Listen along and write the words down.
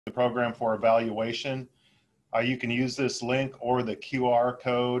the program for evaluation. You can use this link or the QR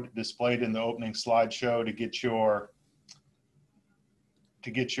code displayed in the opening slideshow to get your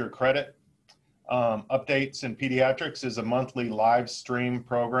credit. Updates in Pediatrics is a monthly live stream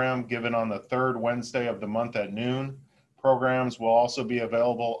program given on the third Wednesday of the month at noon. Programs will also be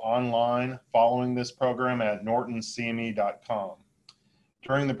available online following this program at nortoncme.com.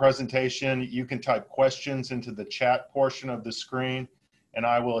 During the presentation, you can type questions into the chat portion of the screen, and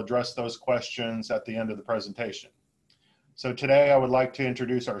I will address those questions at the end of the presentation. So today I would like to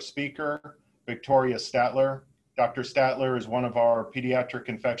introduce our speaker, Victoria Statler. Dr. Statler is one of our pediatric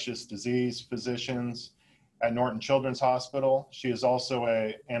infectious disease physicians at Norton Children's Hospital. She is also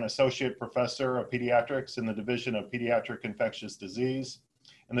an associate professor of pediatrics in the Division of Pediatric Infectious Disease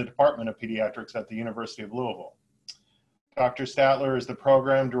in the Department of Pediatrics at the University of Louisville. Dr. Statler is the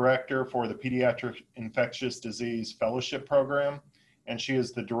program director for the Pediatric Infectious Disease Fellowship Program, and she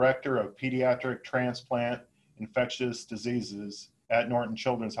is the director of Pediatric Transplant Infectious Diseases at Norton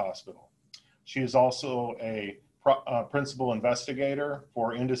Children's Hospital. She is also a principal investigator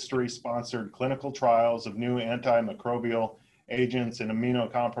for industry-sponsored clinical trials of new antimicrobial agents in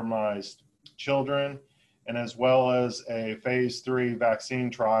immunocompromised children, and as well as a phase 3 vaccine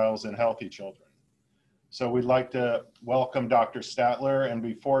trials in healthy children. So we'd like to welcome Dr. Statler, and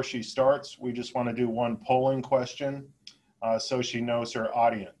before she starts, we just want to do one polling question so she knows her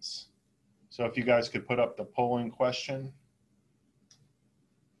audience. So if you guys could put up the polling question.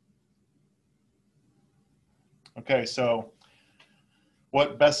 Okay, so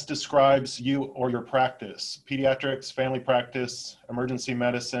what best describes you or your practice? Pediatrics, family practice, emergency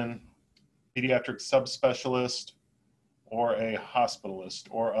medicine, pediatric subspecialist, or a hospitalist,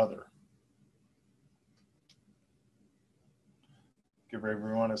 or other? Give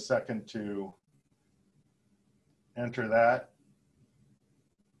everyone a second to enter that.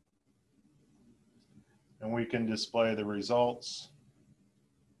 And we can display the results.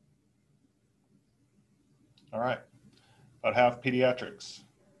 All right, about half pediatrics.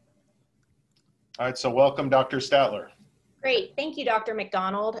 All right, so welcome, Dr. Statler. Great, thank you, Dr.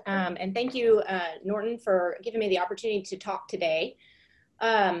 McDonald, and thank you, Norton, for giving me the opportunity to talk today.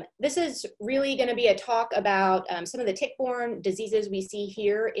 This is really going to be a talk about some of the tick-borne diseases we see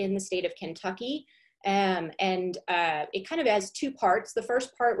here in the state of Kentucky, and it kind of has two parts. The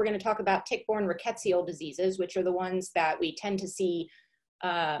first part, we're going to talk about tick-borne rickettsial diseases, which are the ones that we tend to see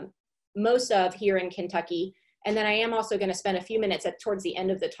most of here in Kentucky. And then I am also going to spend a few minutes towards the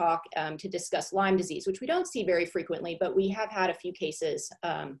end of the talk to discuss Lyme disease, which we don't see very frequently, but we have had a few cases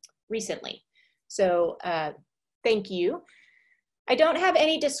recently. So thank you. I don't have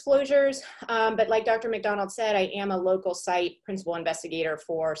any disclosures, but like Dr. McDonald said, I am a local site principal investigator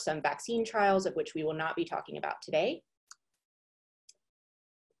for some vaccine trials, of which we will not be talking about today.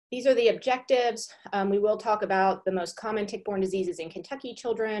 These are the objectives. We will talk about the most common tick-borne diseases in Kentucky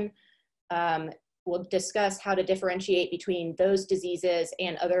children. We'll discuss how to differentiate between those diseases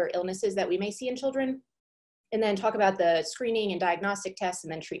and other illnesses that we may see in children, and then talk about the screening and diagnostic tests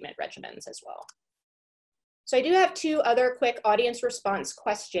and then treatment regimens as well. So I do have two other quick audience response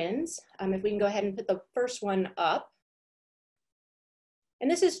questions. If we can go ahead and put the first one up.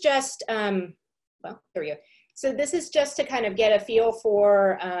 And this is just, well, there we go. So this is just to kind of get a feel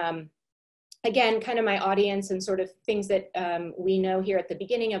for, again, kind of my audience and sort of things that we know here at the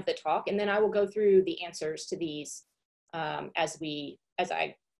beginning of the talk. And then I will go through the answers to these as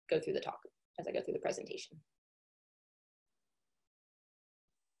I go through the talk, as I go through the presentation.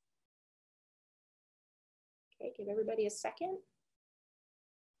 Okay, give everybody a second.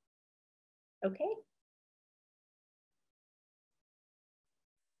 Okay.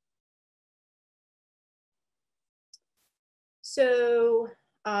 So,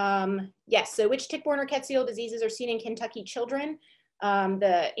 yes, so which tick-borne rickettsial diseases are seen in Kentucky children?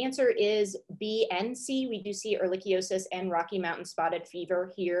 The answer is B and C. We do see ehrlichiosis and Rocky Mountain spotted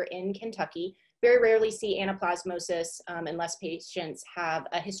fever here in Kentucky. Very rarely see anaplasmosis unless patients have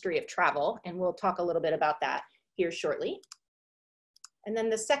a history of travel, and we'll talk a little bit about that here shortly. And then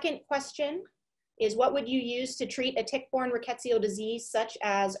the second question is, what would you use to treat a tick-borne rickettsial disease such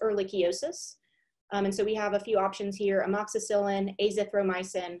as ehrlichiosis? And so we have a few options here: amoxicillin,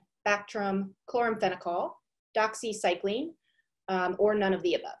 azithromycin, Bactrim, chloramphenicol, doxycycline, or none of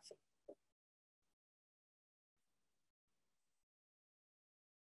the above.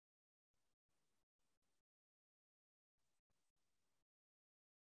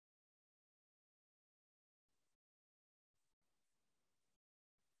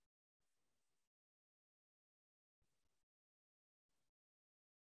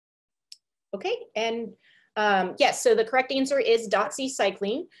 Okay, and Yes, so the correct answer is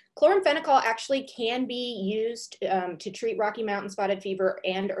doxycycline. Chloramphenicol actually can be used to treat Rocky Mountain spotted fever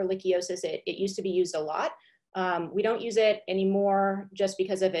and ehrlichiosis. It used to be used a lot. We don't use it anymore just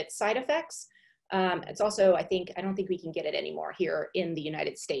because of its side effects. It's also, I don't think we can get it anymore here in the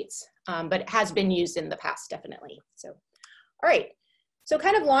United States, but it has been used in the past, definitely. So, all right. So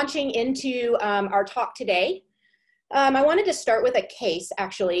kind of launching into our talk today, I wanted to start with a case,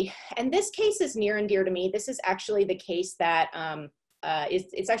 actually, and this case is near and dear to me. This is actually the case that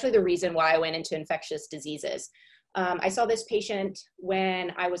it's actually the reason why I went into infectious diseases. I saw this patient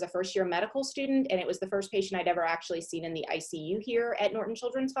when I was a first-year medical student, and it was the first patient I'd ever actually seen in the ICU here at Norton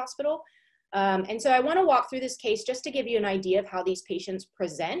Children's Hospital. And so I want to walk through this case just to give you an idea of how these patients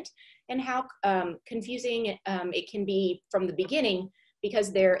present and how confusing it can be from the beginning,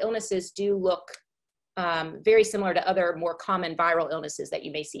 because their illnesses do look very similar to other more common viral illnesses that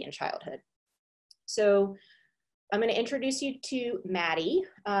you may see in childhood. So I'm going to introduce you to Maddie.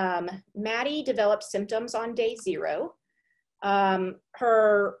 Maddie developed symptoms on day 0.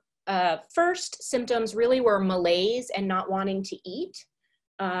 Her first symptoms really were malaise and not wanting to eat.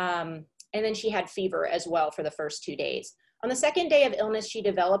 And then she had fever as well for the first 2 days. On the second day of illness, she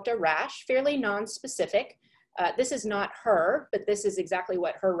developed a rash, fairly nonspecific. This is not her, but this is exactly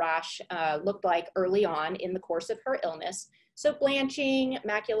what her rash looked like early on in the course of her illness. So blanching,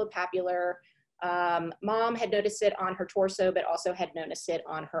 maculopapular. Mom had noticed it on her torso, but also had noticed it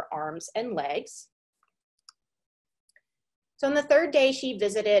on her arms and legs. So on the third day, she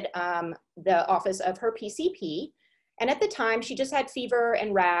visited the office of her PCP. And at the time, she just had fever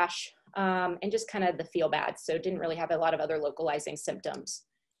and rash and just kind of the feel bad. So didn't really have a lot of other localizing symptoms.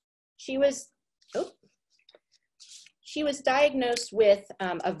 She was diagnosed with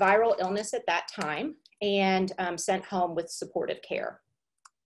a viral illness at that time and sent home with supportive care.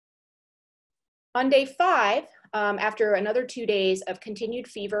 On day 5, after another 2 days of continued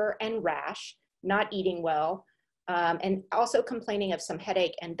fever and rash, not eating well, and also complaining of some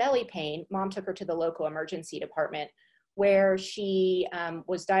headache and belly pain, Mom took her to the local emergency department, where she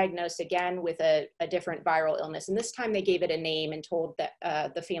was diagnosed again with a different viral illness. And this time they gave it a name and told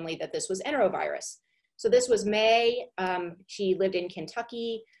the family that this was enterovirus. So this was May. She lived in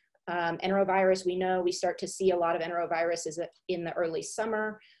Kentucky. Enterovirus, we know we start to see a lot of enteroviruses in the early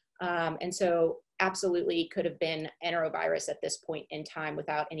summer. And so absolutely could have been enterovirus at this point in time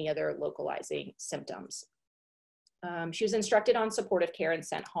without any other localizing symptoms. She was instructed on supportive care and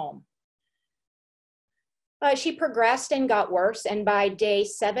sent home. She progressed and got worse, and by day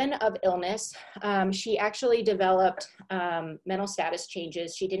 7 of illness, she actually developed mental status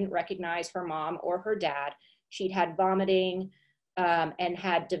changes. She didn't recognize her mom or her dad. She'd had vomiting and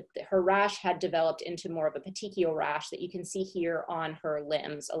her rash had developed into more of a petechial rash that you can see here on her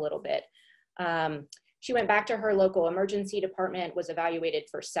limbs a little bit. She went back to her local emergency department, was evaluated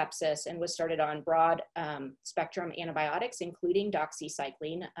for sepsis, and was started on broad spectrum antibiotics, including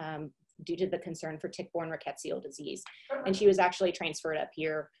doxycycline, due to the concern for tick-borne rickettsial disease. And she was actually transferred up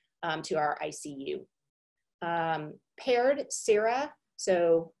here to our ICU. Paired sera,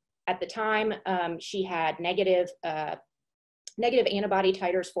 so at the time she had negative antibody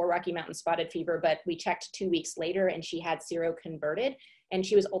titers for Rocky Mountain spotted fever, but we checked 2 weeks later and she had seroconverted, and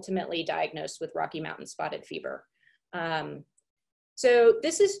she was ultimately diagnosed with Rocky Mountain spotted fever. So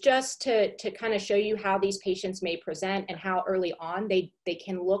this is just to kind of show you how these patients may present and how early on they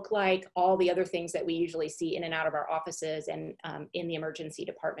can look like all the other things that we usually see in and out of our offices and in the emergency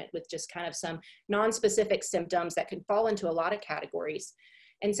department, with just kind of some non-specific symptoms that could fall into a lot of categories.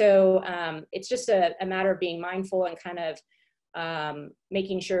 And so it's just a matter of being mindful and kind of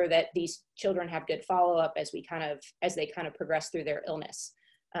making sure that these children have good follow-up as they kind of progress through their illness.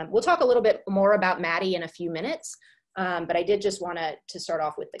 We'll talk a little bit more about Maddie in a few minutes. But I did just want to start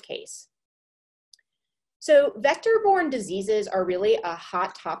off with the case. So vector-borne diseases are really a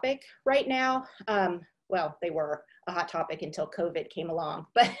hot topic right now. Well, they were a hot topic until COVID came along.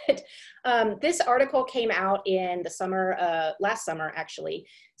 But this article came out in the summer, last summer actually,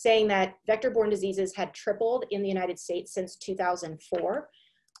 saying that vector-borne diseases had tripled in the United States since 2004.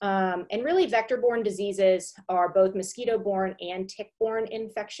 And really vector-borne diseases are both mosquito-borne and tick-borne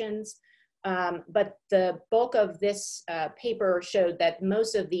infections. But the bulk of this paper showed that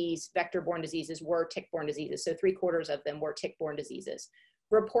most of these vector-borne diseases were tick-borne diseases. So 3/4 of them were tick-borne diseases.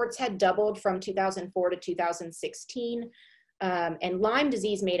 Reports had doubled from 2004 to 2016. And Lyme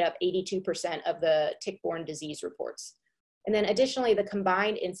disease made up 82% of the tick-borne disease reports. And then additionally, the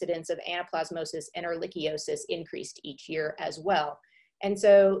combined incidence of anaplasmosis and ehrlichiosis increased each year as well. And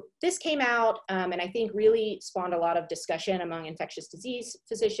so this came out and I think really spawned a lot of discussion among infectious disease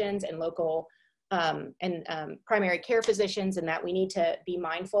physicians and local primary care physicians, and that we need to be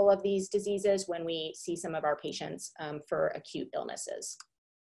mindful of these diseases when we see some of our patients for acute illnesses.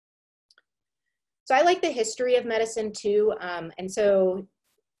 So I like the history of medicine too, and so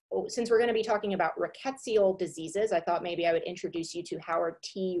since we're going to be talking about rickettsial diseases, I thought maybe I would introduce you to Howard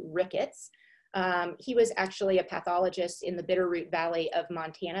T. Ricketts. He was actually a pathologist in the Bitterroot Valley of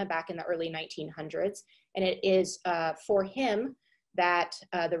Montana back in the early 1900s, and it is for him that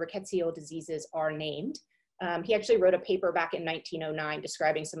the rickettsial diseases are named. He actually wrote a paper back in 1909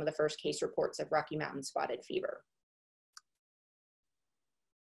 describing some of the first case reports of Rocky Mountain spotted fever.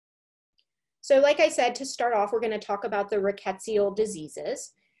 So like I said, to start off, we're going to talk about the rickettsial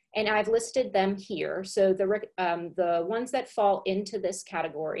diseases, and I've listed them here. So the ones that fall into this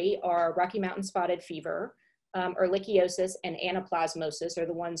category are Rocky Mountain spotted fever, ehrlichiosis, and anaplasmosis are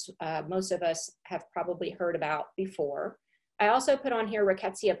the ones most of us have probably heard about before. I also put on here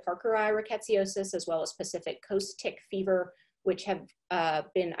Rickettsia parkeri rickettsiosis, as well as Pacific Coast tick fever, which have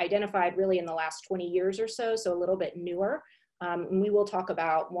been identified really in the last 20 years or so, so a little bit newer. And we will talk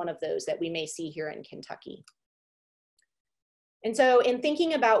about one of those that we may see here in Kentucky. And so in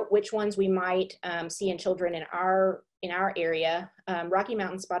thinking about which ones we might see in children in our area, Rocky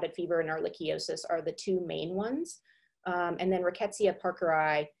Mountain spotted fever and ehrlichiosis are the two main ones. And then Rickettsia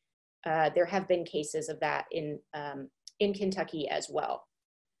parkeri, there have been cases of that in Kentucky as well.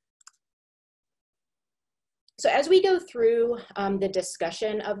 So as we go through the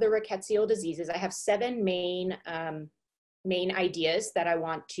discussion of the rickettsial diseases, I have 7 main ideas that I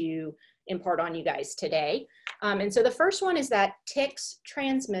want to impart on you guys today. And so the first one is that ticks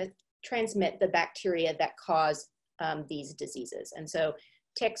transmit the bacteria that cause these diseases. And so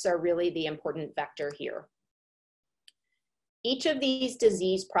ticks are really the important vector here. Each of these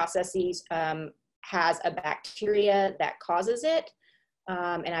disease processes has a bacteria that causes it.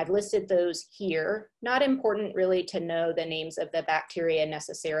 And I've listed those here. Not important really to know the names of the bacteria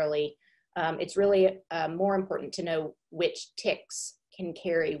necessarily. It's really more important to know which ticks can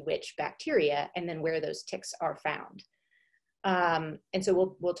carry which bacteria and then where those ticks are found. And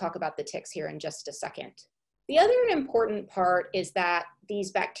so we'll talk about the ticks here in just a second. The other important part is that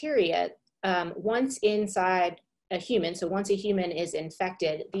these bacteria, once inside a human, so once a human is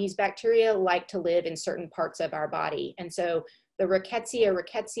infected, these bacteria like to live in certain parts of our body. And so the Rickettsia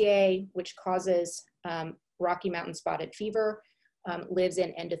rickettsiae, which causes Rocky Mountain spotted fever, lives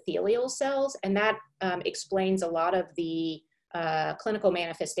in endothelial cells, and that explains a lot of the clinical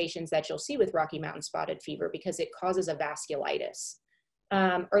manifestations that you'll see with Rocky Mountain spotted fever because it causes a vasculitis.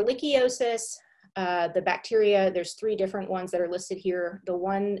 Ehrlichiosis, the bacteria, there's 3 different ones that are listed here. The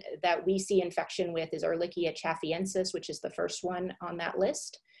one that we see infection with is Ehrlichia chaffiensis, which is the first one on that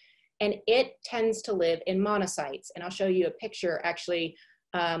list. And it tends to live in monocytes. And I'll show you a picture actually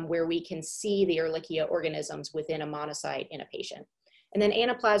where we can see the Ehrlichia organisms within a monocyte in a patient. And then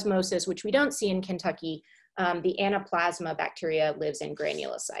anaplasmosis, which we don't see in Kentucky, the anaplasma bacteria lives in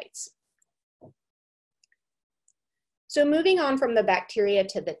granulocytes. So moving on from the bacteria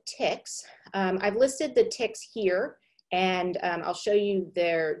to the ticks, I've listed the ticks here, and I'll show you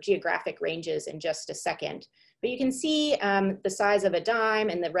their geographic ranges in just a second. But you can see the size of a dime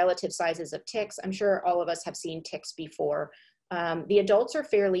and the relative sizes of ticks. I'm sure all of us have seen ticks before. The adults are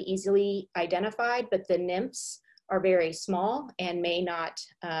fairly easily identified, but the nymphs are very small and may not,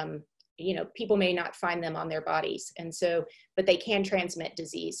 people may not find them on their bodies. And so, but they can transmit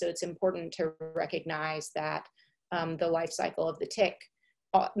disease. So it's important to recognize that the life cycle of the tick,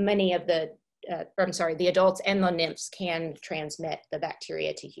 many of the, the adults and the nymphs can transmit the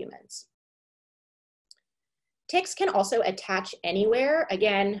bacteria to humans. Ticks can also attach anywhere.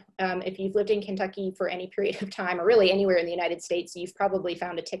 Again, if you've lived in Kentucky for any period of time, or really anywhere in the United States, you've probably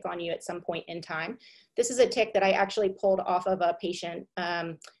found a tick on you at some point in time. This is a tick that I actually pulled off of a patient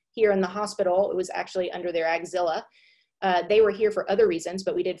here in the hospital. It was actually under their axilla. They were here for other reasons,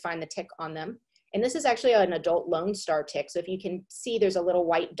 but we did find the tick on them. And this is actually an adult Lone Star tick. So if you can see, there's a little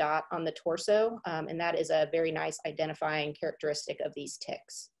white dot on the torso, and that is a very nice identifying characteristic of these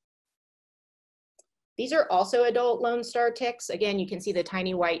ticks. These are also adult Lone Star ticks. Again, you can see the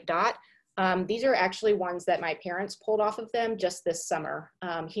tiny white dot. These are actually ones that my parents pulled off of them just this summer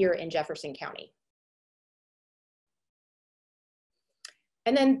here in Jefferson County.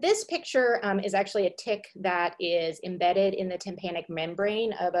 And then this picture is actually a tick that is embedded in the tympanic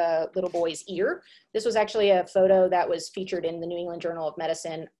membrane of a little boy's ear. This was actually a photo that was featured in the New England Journal of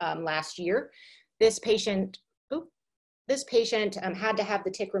Medicine last year. This patient had to have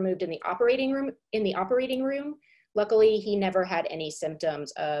the tick removed in the operating room. Luckily, he never had any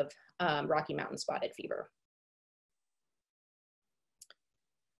symptoms of Rocky Mountain spotted fever.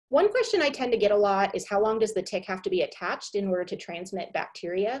 One question I tend to get a lot is how long does the tick have to be attached in order to transmit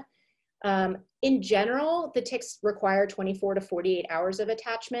bacteria? In general, the ticks require 24 to 48 hours of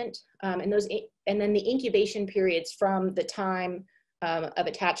attachment, and then the incubation periods from the time of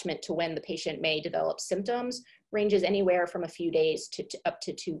attachment to when the patient may develop symptoms ranges anywhere from a few days to up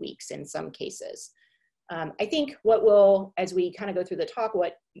to 2 weeks in some cases. I think as we kind of go through the talk,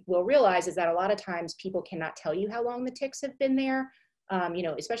 what we'll realize is that a lot of times people cannot tell you how long the ticks have been there.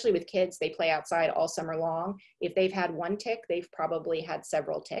 Especially with kids, they play outside all summer long. If they've had one tick, they've probably had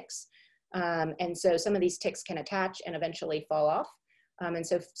several ticks. And so some of these ticks can attach and eventually fall off. And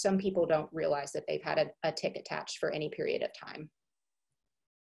so some people don't realize that they've had a tick attached for any period of time.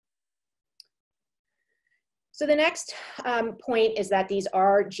 So the next point is that these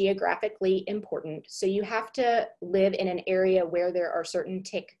are geographically important. So you have to live in an area where there are certain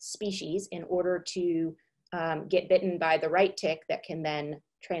tick species in order to get bitten by the right tick that can then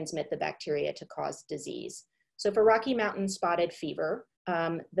transmit the bacteria to cause disease. So for Rocky Mountain spotted fever,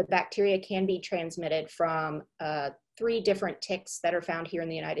 the bacteria can be transmitted from 3 different ticks that are found here in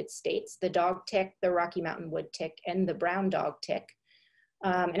the United States: the dog tick, the Rocky Mountain wood tick, and the brown dog tick.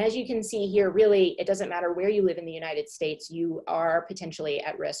 And as you can see here, really, it doesn't matter where you live in the United States, you are potentially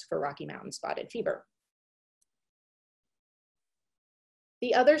at risk for Rocky Mountain spotted fever.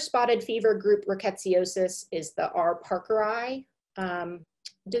 The other spotted fever group, rickettsiosis, is the R. parkeri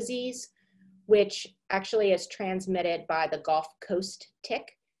disease, which actually is transmitted by the Gulf Coast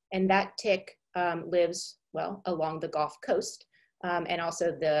tick. And that tick lives, well, along the Gulf Coast and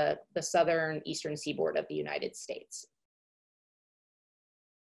also the southern eastern seaboard of the United States.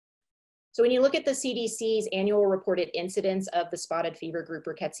 So when you look at the CDC's annual reported incidence of the spotted fever group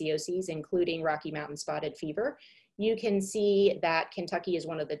rickettsiosis, including Rocky Mountain spotted fever, you can see that Kentucky is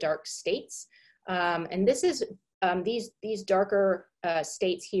one of the dark states. And this is these darker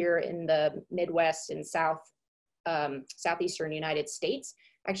states here in the Midwest and southeastern United States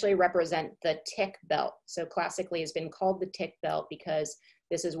actually represent the tick belt. So classically has been called the tick belt because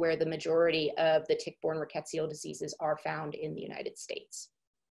this is where the majority of the tick-borne rickettsial diseases are found in the United States.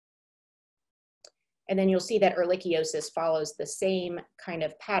 And then you'll see that ehrlichiosis follows the same kind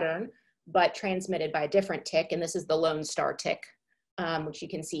of pattern, but transmitted by a different tick. And this is the Lone Star tick, which you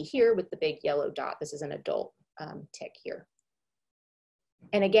can see here with the big yellow dot. This is an adult tick here.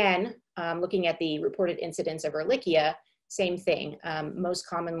 And again, looking at the reported incidence of Ehrlichia, same thing. Most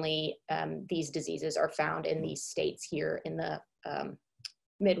commonly, these diseases are found in these states here in the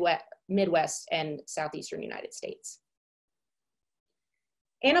Midwest and southeastern United States.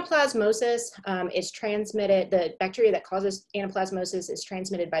 Anaplasmosis is transmitted, the bacteria that causes anaplasmosis is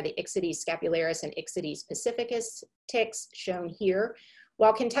transmitted by the Ixodes scapularis and Ixodes pacificus ticks shown here.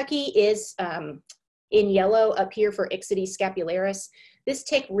 While Kentucky is in yellow up here for Ixodes scapularis, this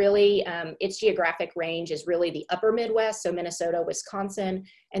tick really, its geographic range is really the upper Midwest, so Minnesota, Wisconsin,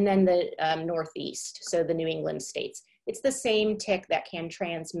 and then the Northeast, so the New England states. It's the same tick that can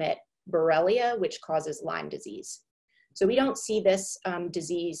transmit Borrelia, which causes Lyme disease. So we don't see this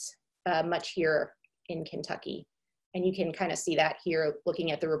disease much here in Kentucky. And you can kind of see that here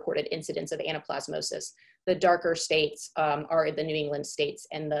looking at the reported incidence of anaplasmosis. The darker states are the New England states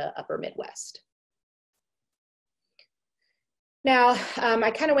and the upper Midwest. Now,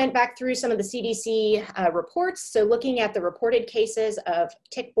 I kind of went back through some of the CDC reports. So looking at the reported cases of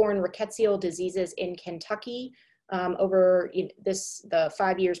tick-borne rickettsial diseases in Kentucky, over the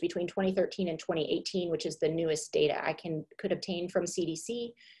 5 years between 2013 and 2018, which is the newest data I could obtain from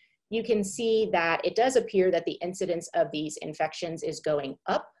CDC, you can see that it does appear that the incidence of these infections is going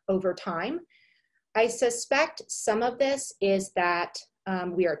up over time. I suspect some of this is that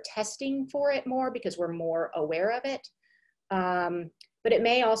we are testing for it more because we're more aware of it. But it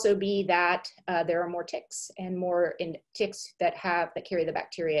may also be that there are more ticks and more ticks that carry the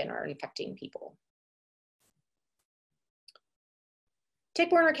bacteria and are infecting people.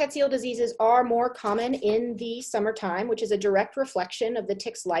 Tick-borne rickettsial diseases are more common in the summertime, which is a direct reflection of the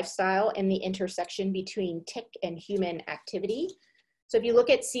tick's lifestyle and the intersection between tick and human activity. So if you look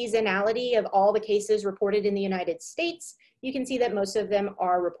at seasonality of all the cases reported in the United States, you can see that most of them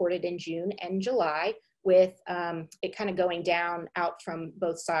are reported in June and July, with it kind of going down out from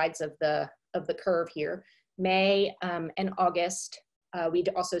both sides of the curve here. May and August, we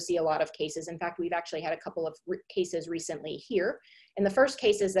also see a lot of cases. In fact, we've actually had a couple of cases recently here. And the first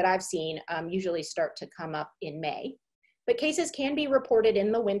cases that I've seen usually start to come up in May. But cases can be reported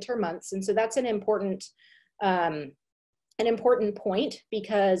in the winter months. And so that's an important point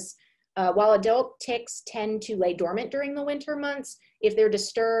because while adult ticks tend to lay dormant during the winter months, if they're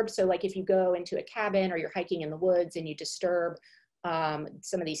disturbed, so like if you go into a cabin or you're hiking in the woods and you disturb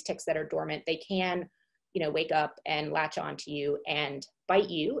some of these ticks that are dormant, they can, wake up and latch onto you and bite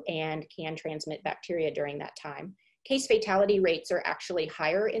you and can transmit bacteria during that time. Case fatality rates are actually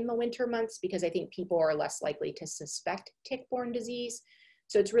higher in the winter months because I think people are less likely to suspect tick-borne disease.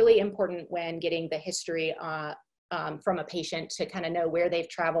 So it's really important when getting the history from a patient to kind of know where they've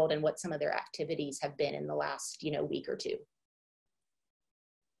traveled and what some of their activities have been in the last, week or two.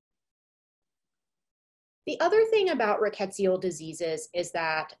 The other thing about rickettsial diseases is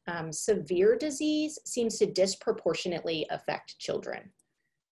that severe disease seems to disproportionately affect children.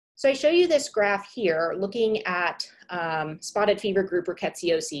 So I show you this graph here looking at spotted fever group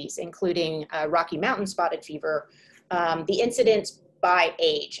rickettsiosis, including Rocky Mountain spotted fever, the incidence by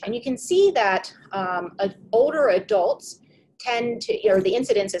age. And you can see that older adults tend to, or the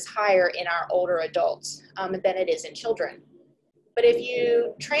incidence is higher in our older adults than it is in children. But if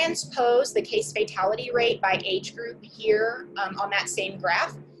you transpose the case fatality rate by age group here on that same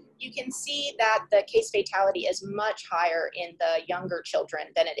graph, you can see that the case fatality is much higher in the younger children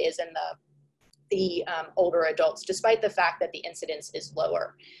than it is in the older adults, despite the fact that the incidence is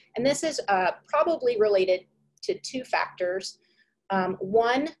lower. And this is probably related to two factors.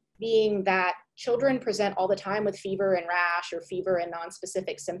 One being that children present all the time with fever and rash or fever and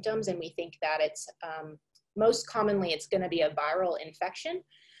nonspecific symptoms, and we think that it's most commonly it's going to be a viral infection.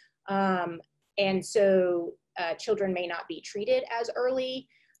 And so children may not be treated as early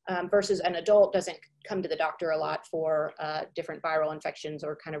versus an adult doesn't come to the doctor a lot for different viral infections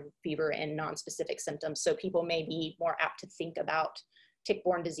or kind of fever and nonspecific symptoms. So people may be more apt to think about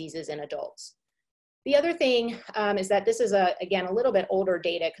tick-borne diseases in adults. The other thing is that this is, again, a little bit older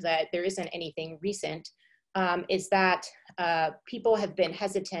data because there isn't anything recent, is that people have been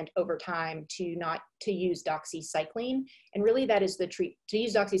hesitant over time to use doxycycline. And really that is to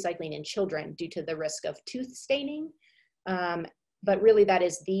use doxycycline in children due to the risk of tooth staining. But really that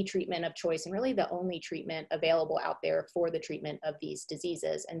is the treatment of choice and really the only treatment available out there for the treatment of these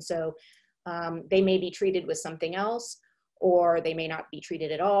diseases. And so they may be treated with something else, or they may not be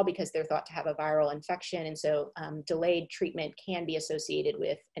treated at all because they're thought to have a viral infection. And so delayed treatment can be associated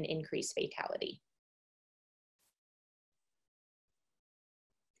with an increased fatality.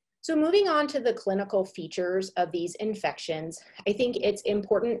 So moving on to the clinical features of these infections, I think it's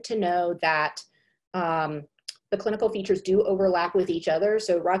important to know that the clinical features do overlap with each other.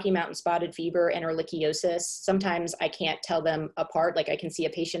 So Rocky Mountain spotted fever and ehrlichiosis, sometimes I can't tell them apart. Like I can see a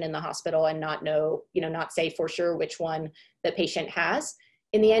patient in the hospital and not know, not say for sure which one the patient has.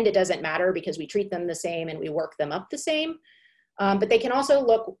 In the end, it doesn't matter because we treat them the same and we work them up the same. But they can also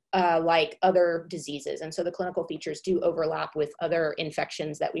look like other diseases. And so the clinical features do overlap with other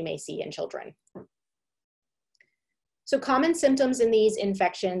infections that we may see in children. So common symptoms in these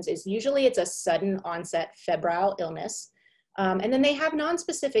infections is usually it's a sudden onset febrile illness. And then they have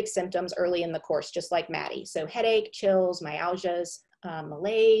nonspecific symptoms early in the course, just like Maddie. So headache, chills, myalgias,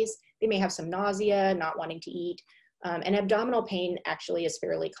 malaise. They may have some nausea, not wanting to eat. And abdominal pain actually is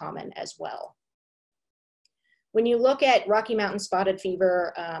fairly common as well. When you look at Rocky Mountain spotted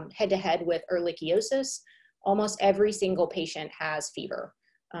fever head-to-head with ehrlichiosis, almost every single patient has fever.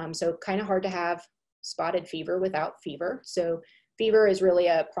 So kind of hard to have spotted fever without fever. So fever is really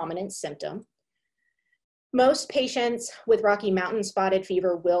a prominent symptom. Most patients with Rocky Mountain spotted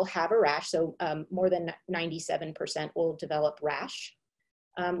fever will have a rash. So more than 97% will develop rash.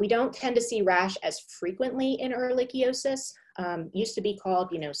 We don't tend to see rash as frequently in ehrlichiosis. Used to be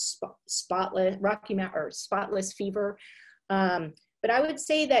called, spotless Rocky Mountain or spotless fever. But I would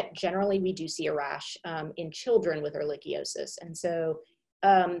say that generally we do see a rash in children with ehrlichiosis. And so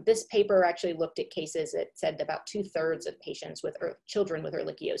this paper actually looked at cases that said about 2/3 of patients with children with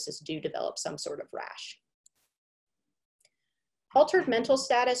ehrlichiosis do develop some sort of rash. Altered mental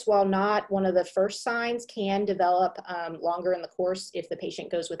status, while not one of the first signs, can develop longer in the course if the patient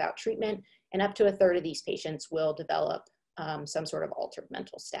goes without treatment, and up to 1/3 of these patients will develop some sort of altered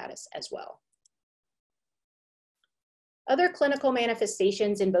mental status as well. Other clinical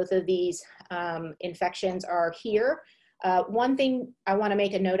manifestations in both of these infections are here. One thing I want to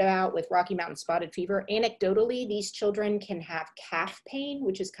make a note about with Rocky Mountain spotted fever, anecdotally, these children can have calf pain,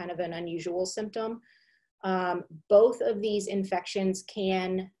 which is kind of an unusual symptom. Both of these infections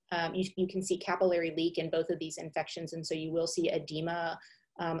can, you can see capillary leak in both of these infections, and so you will see edema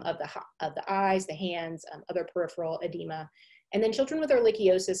of the eyes, the hands, other peripheral edema. And then children with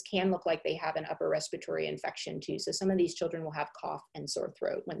ehrlichiosis can look like they have an upper respiratory infection too. So some of these children will have cough and sore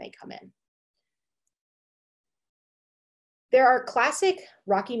throat when they come in. There are classic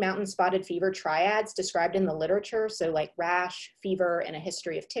Rocky Mountain spotted fever triads described in the literature. So like rash, fever, and a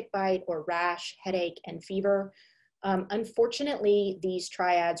history of tick bite, or rash, headache, and fever. Unfortunately, these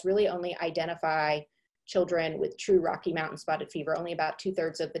triads really only identify children with true Rocky Mountain spotted fever only about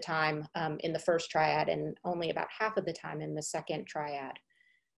 2/3 of the time in the first triad and only about half of the time in the second triad.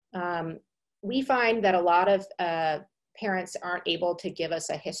 We find that a lot of parents aren't able to give us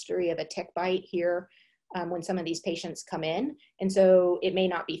a history of a tick bite here when some of these patients come in. And so it may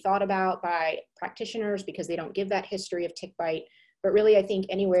not be thought about by practitioners because they don't give that history of tick bite. But really, I think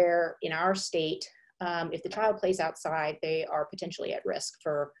anywhere in our state, if the child plays outside, they are potentially at risk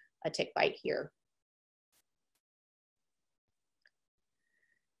for a tick bite here.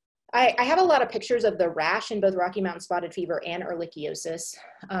 I have a lot of pictures of the rash in both Rocky Mountain spotted fever and ehrlichiosis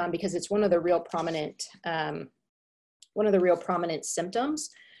because it's one of the real prominent symptoms.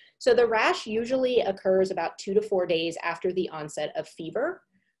 So the rash usually occurs about 2 to 4 days after the onset of fever.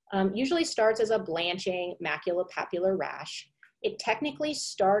 Usually starts as a blanching maculopapular rash. It technically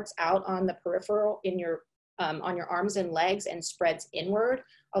starts out on the peripheral on your arms and legs and spreads inward.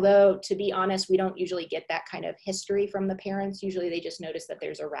 Although, to be honest, we don't usually get that kind of history from the parents. Usually they just notice that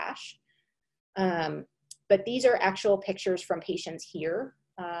there's a rash. But these are actual pictures from patients here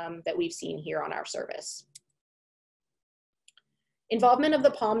that we've seen here on our service. Involvement of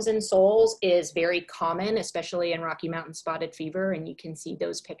the palms and soles is very common, especially in Rocky Mountain spotted fever, and you can see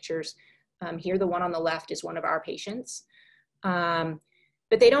those pictures here. The one on the left is one of our patients.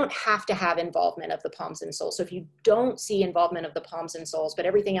 But they don't have to have involvement of the palms and soles. So if you don't see involvement of the palms and soles, but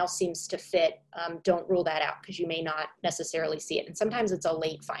everything else seems to fit, don't rule that out because you may not necessarily see it. And sometimes it's a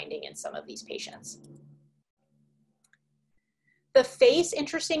late finding in some of these patients. The face,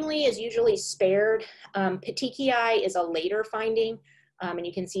 interestingly, is usually spared. Petechiae is a later finding, and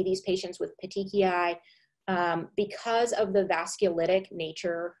you can see these patients with petechiae because of the vasculitic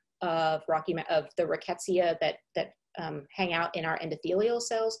nature of the rickettsia that hang out in our endothelial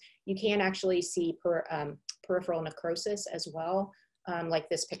cells. You can actually see peripheral necrosis as well, like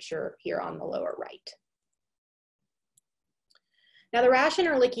this picture here on the lower right. Now the rash in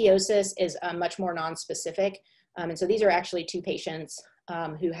ehrlichiosis is much more nonspecific. And so these are actually 2 patients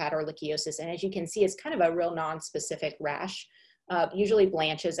who had ehrlichiosis. And as you can see, it's kind of a real nonspecific rash. Usually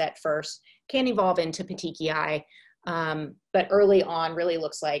blanches at first, can evolve into petechiae, but early on really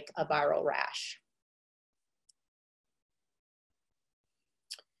looks like a viral rash.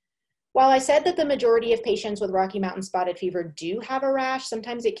 While I said that the majority of patients with Rocky Mountain spotted fever do have a rash,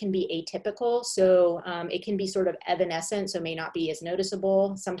 sometimes it can be atypical. So it can be sort of evanescent, so may not be as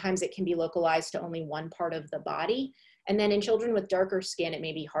noticeable. Sometimes it can be localized to only one part of the body. And then in children with darker skin, it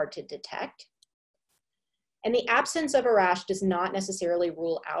may be hard to detect. And the absence of a rash does not necessarily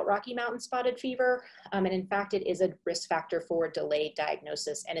rule out Rocky Mountain spotted fever. And in fact, it is a risk factor for delayed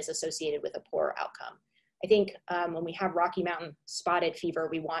diagnosis and is associated with a poor outcome. I think when we have Rocky Mountain spotted fever,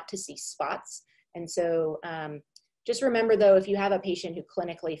 we want to see spots. And so just remember though, if you have a patient who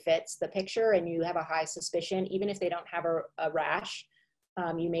clinically fits the picture and you have a high suspicion, even if they don't have a rash,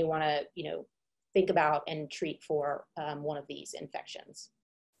 you may want to, think about and treat for one of these infections.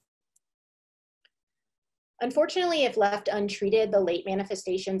 Unfortunately, if left untreated, the late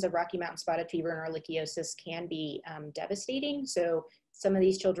manifestations of Rocky Mountain spotted fever and ehrlichiosis can be devastating. So some of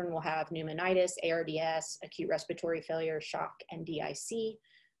these children will have pneumonitis, ARDS, acute respiratory failure, shock, and DIC.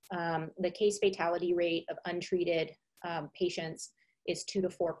 The case fatality rate of untreated patients is 2 to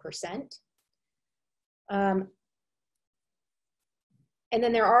 4%. And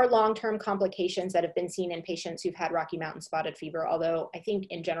then there are long-term complications that have been seen in patients who've had Rocky Mountain spotted fever, although I think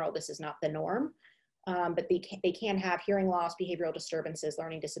in general this is not the norm. But they can have hearing loss, behavioral disturbances,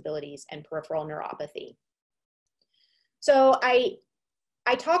 learning disabilities, and peripheral neuropathy. So I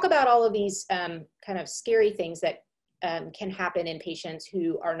talk about all of these kind of scary things that can happen in patients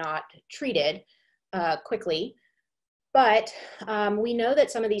who are not treated quickly. But we know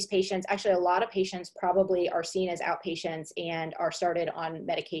that some of these patients, actually a lot of patients probably are seen as outpatients and are started on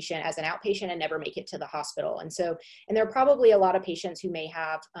medication as an outpatient and never make it to the hospital. And there are probably a lot of patients who may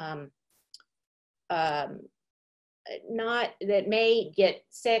have that may get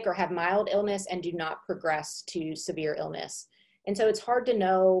sick or have mild illness and do not progress to severe illness. And so it's hard to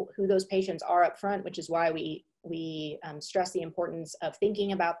know who those patients are up front, which is why we stress the importance of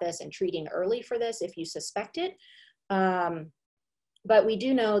thinking about this and treating early for this if you suspect it. But we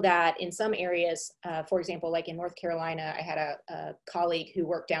do know that in some areas, for example, like in North Carolina, I had a colleague who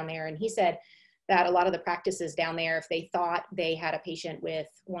worked down there and he said that a lot of the practices down there, if they thought they had a patient with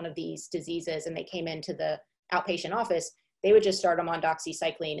one of these diseases and they came into the outpatient office, they would just start them on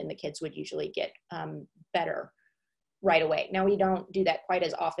doxycycline and the kids would usually get better right away. Now, we don't do that quite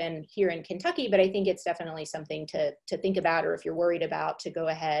as often here in Kentucky, but I think it's definitely something to think about, or if you're worried about, to go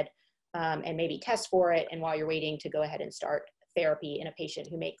ahead and maybe test for it. And while you're waiting, to go ahead and start therapy in a patient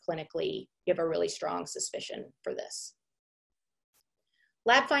who may clinically give a really strong suspicion for this.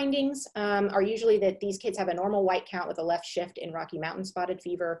 Lab findings are usually that these kids have a normal white count with a left shift in Rocky Mountain spotted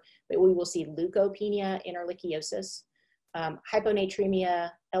fever, but we will see leukopenia, interlichiosis, hyponatremia,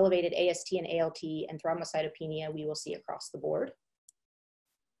 elevated AST and ALT, and thrombocytopenia we will see across the board.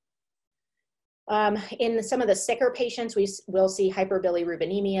 In some of the sicker patients, we will see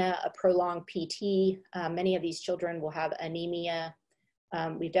hyperbilirubinemia, a prolonged PT. Many of these children will have anemia.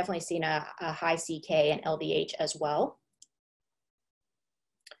 We've definitely seen a high CK and LDH as well.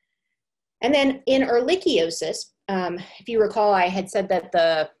 And then in ehrlichiosis, if you recall, I had said that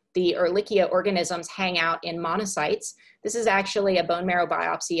the Ehrlichia organisms hang out in monocytes. This is actually a bone marrow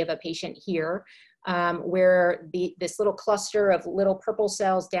biopsy of a patient here, where this little cluster of little purple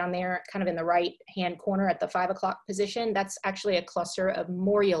cells down there, kind of in the right-hand corner at the 5 o'clock position, that's actually a cluster of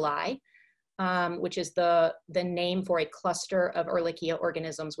moruli, which is the name for a cluster of Ehrlichia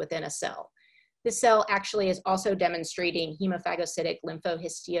organisms within a cell. This cell actually is also demonstrating hemophagocytic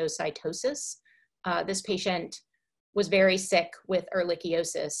lymphohistiocytosis. This patient was very sick with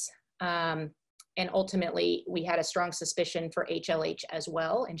ehrlichiosis, and ultimately we had a strong suspicion for HLH as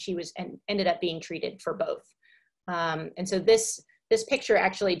well, and she was ended up being treated for both. And so this picture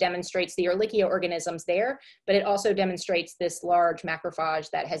actually demonstrates the Ehrlichia organisms there, but it also demonstrates this large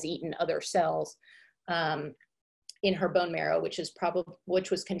macrophage that has eaten other cells in her bone marrow, which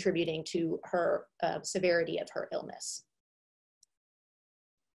was contributing to her severity of her illness.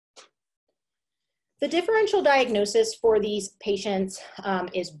 The differential diagnosis for these patients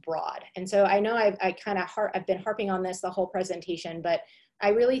is broad. And so I know I've been harping on this the whole presentation, but I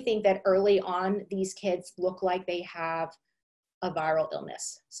really think that early on, these kids look like they have a viral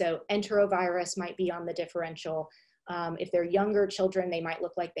illness. So enterovirus might be on the differential. If they're younger children, they might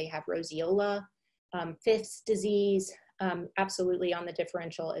look like they have roseola. Fifth's disease, absolutely on the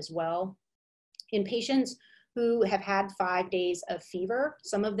differential as well. In patients who have had 5 days of fever,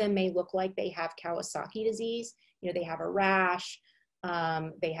 some of them may look like they have Kawasaki disease. You know, they have a rash,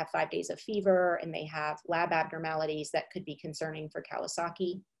 they have 5 days of fever, and they have lab abnormalities that could be concerning for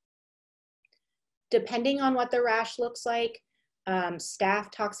Kawasaki. Depending on what the rash looks like,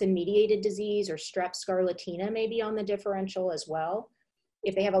 staph toxin-mediated disease or strep scarlatina may be on the differential as well.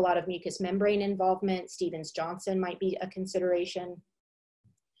 If they have a lot of mucous membrane involvement, Stevens-Johnson might be a consideration.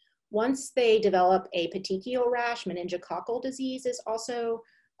 Once they develop a petechial rash, meningococcal disease is also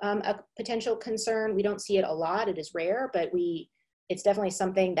a potential concern. We don't see it a lot, it is rare, but it's definitely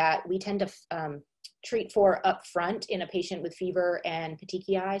something that we tend to treat for up front in a patient with fever and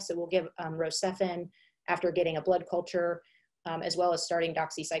petechiae. So we'll give Rocephin after getting a blood culture, as well as starting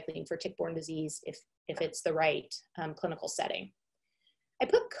doxycycline for tick-borne disease if it's the right clinical setting. I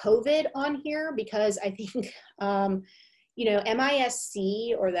put COVID on here because I think, you know,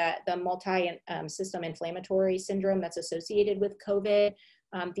 MIS-C, or the multi-system inflammatory syndrome that's associated with COVID,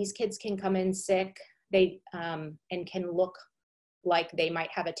 these kids can come in sick, and can look like they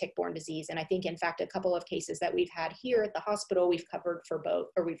might have a tick-borne disease. And I think, in fact, a couple of cases that we've had here at the hospital, we've covered for both,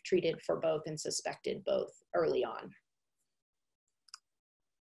 or we've treated for both and suspected both early on.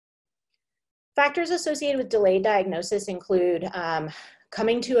 Factors associated with delayed diagnosis include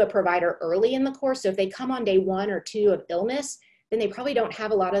coming to a provider early in the course. So if they come on day 1 or 2 of illness, then they probably don't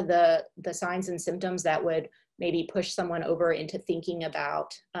have a lot of the signs and symptoms that would maybe push someone over into thinking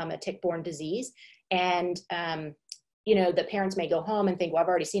about a tick-borne disease. And you know, the parents may go home and think, well, I've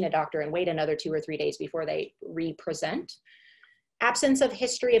already seen a doctor, and wait another 2 or 3 days before they re-present. Absence of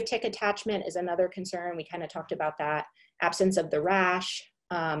history of tick attachment is another concern. We kind of talked about that. Absence of the rash.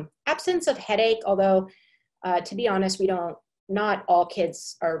 Absence of headache, although to be honest, not all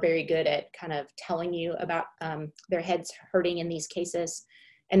kids are very good at kind of telling you about their heads hurting in these cases.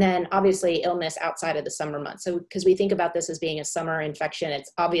 And then obviously illness outside of the summer months. So because we think about this as being a summer infection,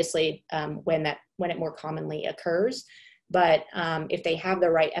 it's obviously when it more commonly occurs. But if they have the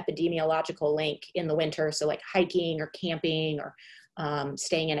right epidemiological link in the winter, so like hiking or camping or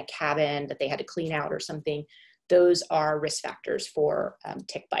staying in a cabin that they had to clean out or something, those are risk factors for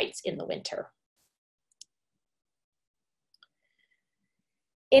tick bites in the winter.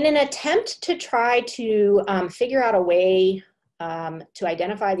 In an attempt to try to figure out a way to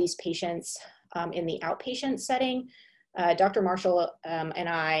identify these patients in the outpatient setting, Dr. Marshall and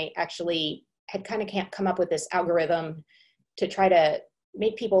I actually had kind of come up with this algorithm to try to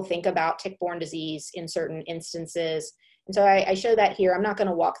make people think about tick-borne disease in certain instances. And so I show that here. I'm not going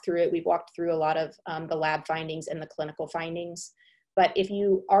to walk through it. We've walked through a lot of the lab findings and the clinical findings. But if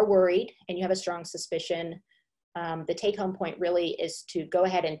you are worried and you have a strong suspicion, The take-home point really is to go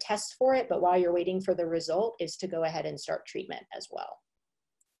ahead and test for it, but while you're waiting for the result is to go ahead and start treatment as well.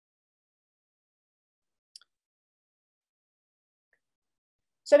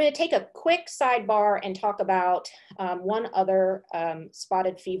 So I'm going to take a quick sidebar and talk about one other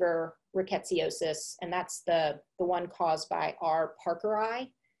spotted fever rickettsiosis, and that's the one caused by R. parkeri.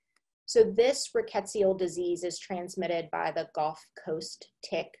 So this rickettsial disease is transmitted by the Gulf Coast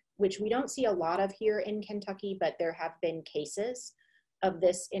tick, which we don't see a lot of here in Kentucky, but there have been cases of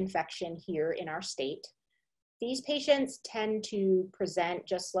this infection here in our state. These patients tend to present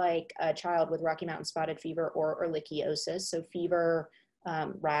just like a child with Rocky Mountain spotted fever or ehrlichiosis, so fever,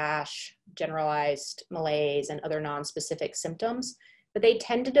 rash, generalized malaise, and other nonspecific symptoms, but they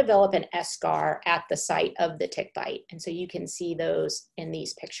tend to develop an eschar at the site of the tick bite. And so you can see those in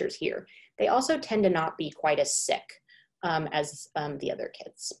these pictures here. They also tend to not be quite as sick as the other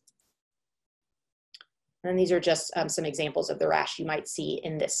kids. And these are just some examples of the rash you might see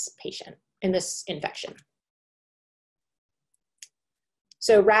in this patient, in this infection.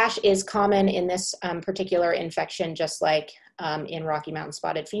 So rash is common in this particular infection, just like in Rocky Mountain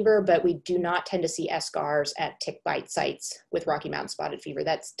spotted fever, but we do not tend to see eschars at tick bite sites with Rocky Mountain spotted fever.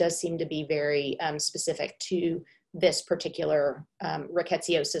 That does seem to be very specific to this particular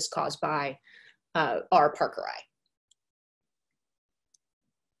rickettsiosis caused by R. parkeri.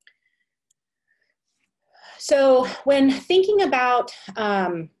 So when thinking about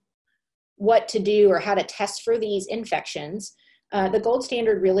what to do or how to test for these infections, the gold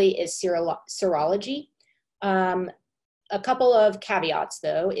standard really is serology. A couple of caveats,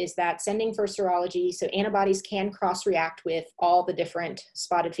 though, is that sending for serology, so antibodies can cross-react with all the different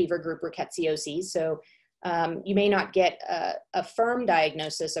spotted fever group rickettsioses. So you may not get a firm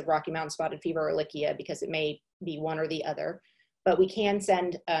diagnosis of Rocky Mountain spotted fever or ehrlichia because it may be one or the other, but we can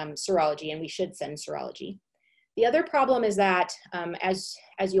send serology, and we should send serology. The other problem is that, as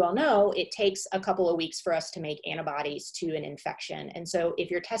you all know, it takes a couple of weeks for us to make antibodies to an infection. And so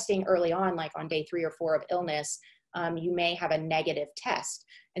if you're testing early on, like on day 3 or 4 of illness, you may have a negative test.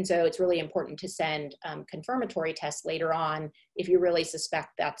 And so it's really important to send confirmatory tests later on if you really suspect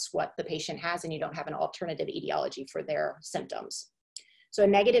that's what the patient has and you don't have an alternative etiology for their symptoms. So a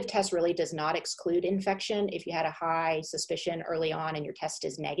negative test really does not exclude infection. If you had a high suspicion early on and your test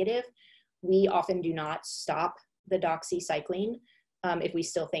is negative, we often do not stop the doxycycline if we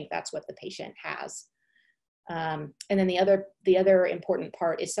still think that's what the patient has. And then the other important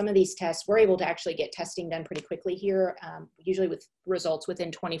part is some of these tests, we're able to actually get testing done pretty quickly here, usually with results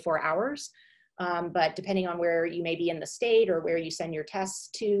within 24 hours. But depending on where you may be in the state or where you send your tests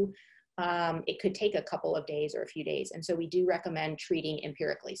to, it could take a couple of days or a few days. And so we do recommend treating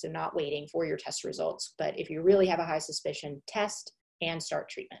empirically, so not waiting for your test results. But if you really have a high suspicion, test and start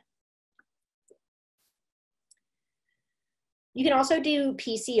treatment. You can also do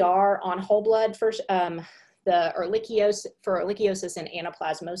PCR on whole blood for ehrlichiosis and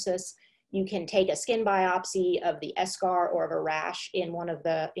anaplasmosis. You can take a skin biopsy of the eschar or of a rash in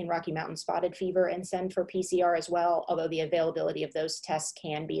Rocky Mountain spotted fever and send for PCR as well, although the availability of those tests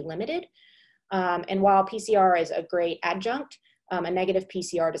can be limited. And while PCR is a great adjunct, a negative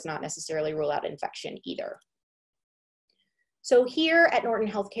PCR does not necessarily rule out infection either. So here at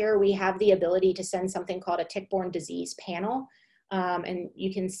Norton Healthcare, we have the ability to send something called a tick-borne disease panel. And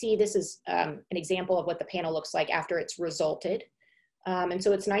you can see this is an example of what the panel looks like after it's resulted. And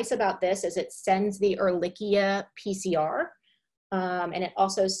so what's nice about this is it sends the Ehrlichia PCR, and it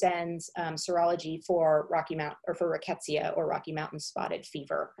also sends serology for Rocky Mountain or for rickettsia or Rocky Mountain spotted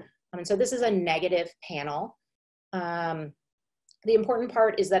fever. And so this is a negative panel. The important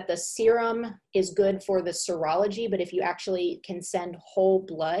part is that the serum is good for the serology, but if you actually can send whole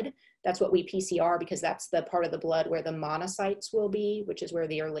blood, that's what we PCR because that's the part of the blood where the monocytes will be, which is where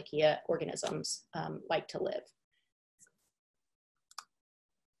the Ehrlichia organisms like to live.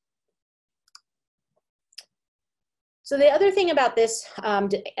 So the other thing about this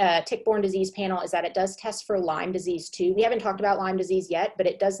tick-borne disease panel is that it does test for Lyme disease too. We haven't talked about Lyme disease yet, but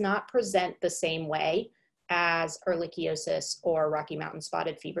it does not present the same way as ehrlichiosis or Rocky Mountain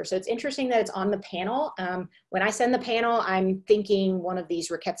spotted fever. So it's interesting that it's on the panel. When I send the panel, I'm thinking one of these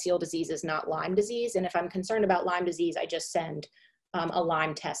rickettsial diseases, not Lyme disease. And if I'm concerned about Lyme disease, I just send a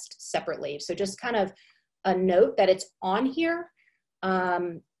Lyme test separately. So just kind of a note that it's on here,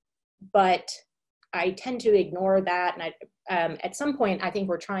 but I tend to ignore that. And at some point, I think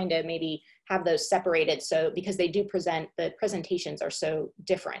we're trying to maybe have those separated. So because they do present, the presentations are so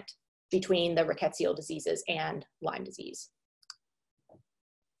different between the rickettsial diseases and Lyme disease.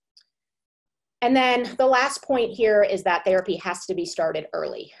 And then the last point here is that therapy has to be started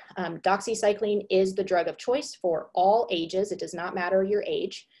early. Doxycycline is the drug of choice for all ages. It does not matter your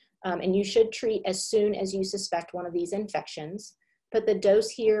age. And you should treat as soon as you suspect one of these infections. Put the dose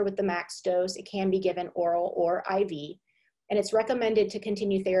here with the max dose. It can be given oral or IV. And it's recommended to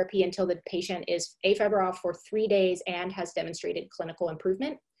continue therapy until the patient is afebrile for 3 days and has demonstrated clinical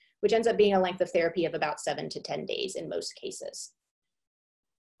improvement, which ends up being a length of therapy of about 7 to 10 days in most cases.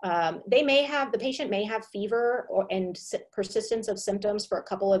 The patient may have fever and persistence of symptoms for a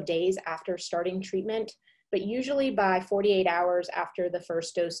couple of days after starting treatment, but usually by 48 hours after the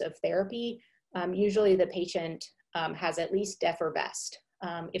first dose of therapy, usually the patient has at least DEF or BEST.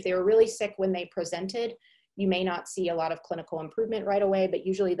 If they were really sick when they presented, you may not see a lot of clinical improvement right away, but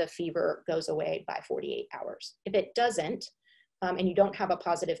usually the fever goes away by 48 hours. If it doesn't, and you don't have a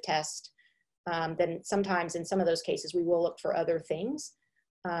positive test, then sometimes in some of those cases, we will look for other things.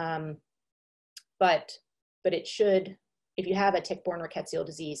 But it should, if you have a tick-borne rickettsial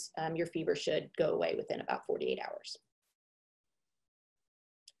disease, your fever should go away within about 48 hours.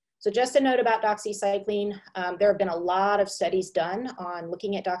 So just a note about doxycycline, there have been a lot of studies done on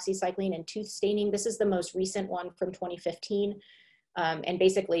looking at doxycycline and tooth staining. This is the most recent one from 2015, and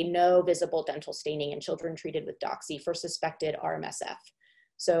basically no visible dental staining in children treated with doxy for suspected RMSF.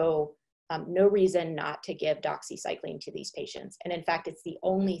 So no reason not to give doxycycline to these patients. And in fact, it's the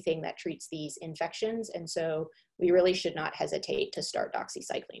only thing that treats these infections. And so we really should not hesitate to start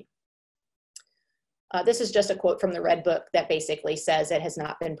doxycycline. This is just a quote from the Red Book that basically says it has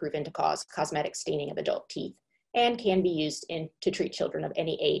not been proven to cause cosmetic staining of adult teeth and can be used to treat children of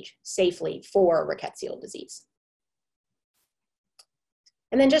any age safely for rickettsial disease.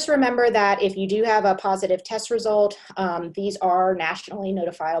 And then just remember that if you do have a positive test result, these are nationally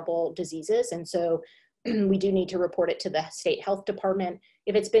notifiable diseases. And so we do need to report it to the state health department.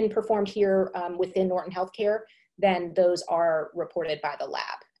 If it's been performed here within Norton Healthcare, then those are reported by the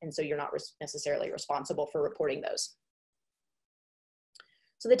lab. And so you're not necessarily responsible for reporting those.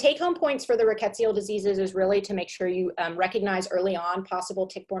 So the take-home points for the rickettsial diseases is really to make sure you recognize early on possible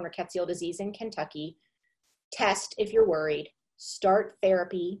tick-borne rickettsial disease in Kentucky, test if you're worried, start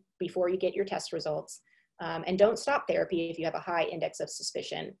therapy before you get your test results, and don't stop therapy if you have a high index of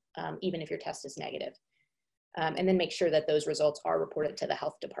suspicion, even if your test is negative. And then make sure that those results are reported to the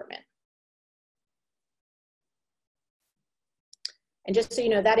health department. And just so you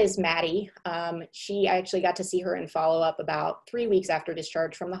know, that is Maddie. I actually got to see her in follow-up about 3 weeks after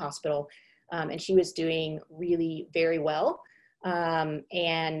discharge from the hospital, and she was doing really very well.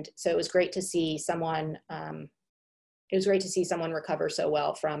 And so it was great to see someone recover so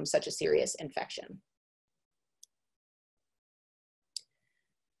well from such a serious infection.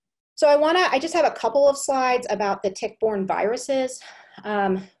 So I just have a couple of slides about the tick-borne viruses.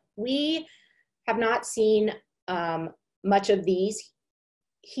 We have not seen much of these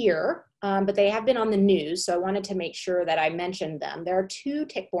here, but they have been on the news. So I wanted to make sure that I mentioned them. There are 2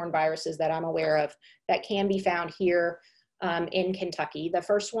 tick-borne viruses that I'm aware of that can be found here in Kentucky. The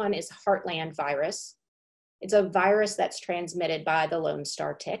first one is heartland virus. It's a virus that's transmitted by the Lone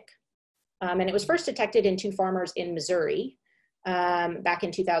Star tick. And it was first detected in 2 farmers in Missouri back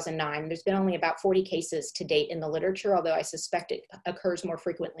in 2009. There's been only about 40 cases to date in the literature, although I suspect it occurs more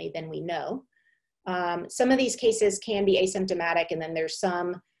frequently than we know. Some of these cases can be asymptomatic, and then there's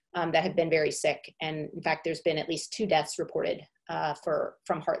some that have been very sick. And in fact, there's been at least 2 deaths reported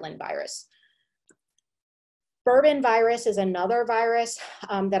from heartland virus. Bourbon virus is another virus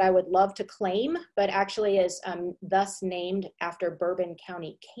that I would love to claim, but actually is thus named after Bourbon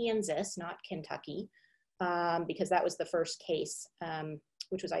County, Kansas, not Kentucky, because that was the first case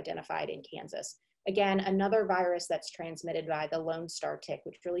which was identified in Kansas. Again, another virus that's transmitted by the Lone Star tick,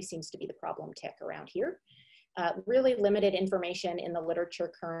 which really seems to be the problem tick around here. Really limited information in the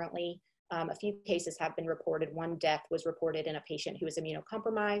literature currently. A few cases have been reported. 1 death was reported in a patient who was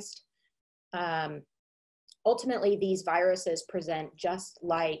immunocompromised. Ultimately, these viruses present just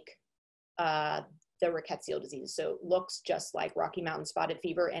like the rickettsial disease. So looks just like Rocky Mountain spotted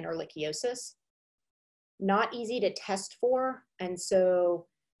fever and ehrlichiosis. Not easy to test for. And so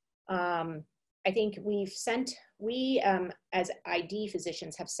I think we as ID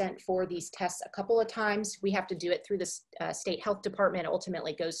physicians have sent for these tests a couple of times. We have to do it through the state health department. It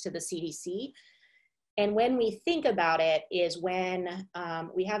ultimately goes to the CDC. And when we think about it is when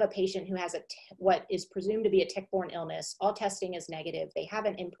we have a patient who has what is presumed to be a tick-borne illness, all testing is negative, they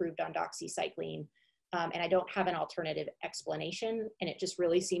haven't improved on doxycycline, and I don't have an alternative explanation, and it just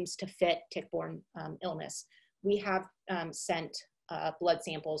really seems to fit tick-borne illness. We have sent blood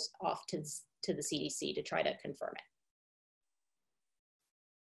samples off to the CDC to try to confirm it.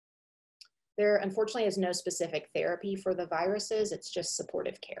 There unfortunately is no specific therapy for the viruses. It's just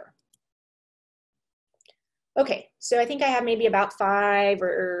supportive care. Okay, so I think I have maybe about 5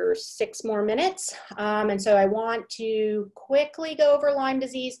 or 6 more minutes. And so I want to quickly go over Lyme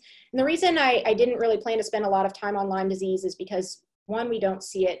disease. And the reason I didn't really plan to spend a lot of time on Lyme disease is because, one, we don't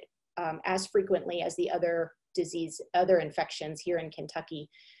see it as frequently as the other infections here in Kentucky.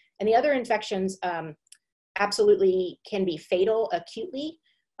 And the other infections absolutely can be fatal acutely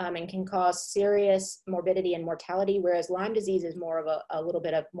and can cause serious morbidity and mortality, whereas Lyme disease is more of a little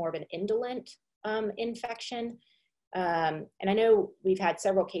bit of more of an indolent infection. And I know we've had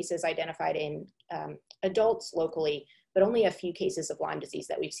several cases identified in adults locally, but only a few cases of Lyme disease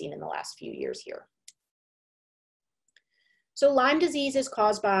that we've seen in the last few years here. So Lyme disease is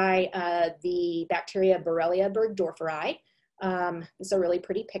caused by the bacteria Borrelia burgdorferi. It's a really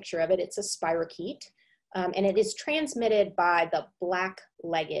pretty picture of it. It's a spirochete, and it is transmitted by the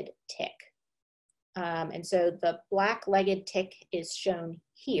black-legged tick. And so the black-legged tick is shown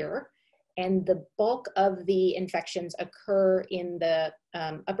here, and the bulk of the infections occur in the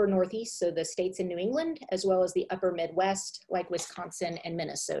upper Northeast, so the states in New England, as well as the upper Midwest, like Wisconsin and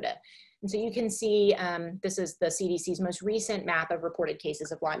Minnesota. And so you can see, this is the CDC's most recent map of reported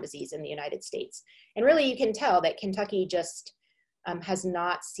cases of Lyme disease in the United States. And really you can tell that Kentucky just has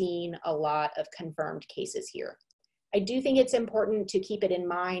not seen a lot of confirmed cases here. I do think it's important to keep it in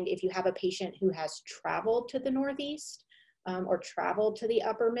mind if you have a patient who has traveled to the Northeast or traveled to the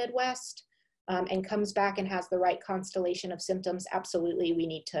upper Midwest and comes back and has the right constellation of symptoms, absolutely we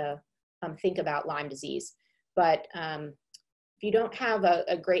need to think about Lyme disease. But if you don't have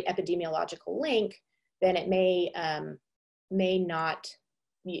a great epidemiological link, then it may not,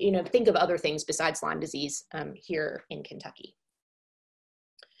 think of other things besides Lyme disease here in Kentucky.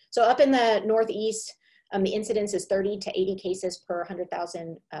 So up in the Northeast, the incidence is 30 to 80 cases per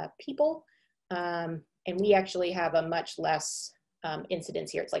 100,000 people. And we actually have a much less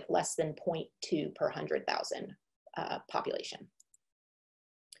incidence here. It's like less than 0.2 per 100,000 population.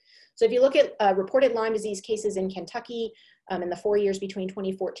 So if you look at reported Lyme disease cases in Kentucky in the 4 years between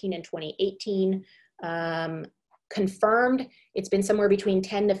 2014 and 2018, confirmed, it's been somewhere between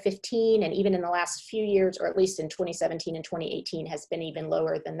 10 to 15, and even in the last few years, or at least in 2017 and 2018, has been even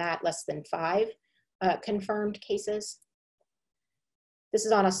lower than that, less than 5 confirmed cases. This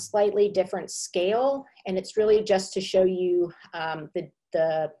is on a slightly different scale, and it's really just to show you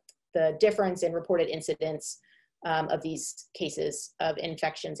the difference in reported incidence of these cases of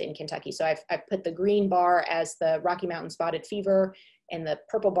infections in Kentucky. So I've put the green bar as the Rocky Mountain spotted fever, and the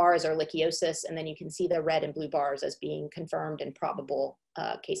purple bars are ehrlichiosis, and then you can see the red and blue bars as being confirmed and probable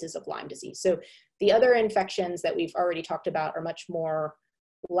cases of Lyme disease. So the other infections that we've already talked about are much more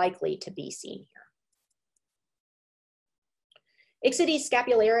likely to be seen here. Ixodes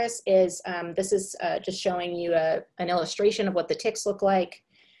scapularis is, this is just showing you an illustration of what the ticks look like.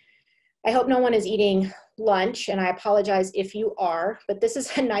 I hope no one is eating lunch, and I apologize if you are, but this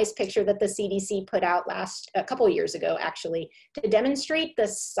is a nice picture that the CDC put out a couple of years ago, actually, to demonstrate the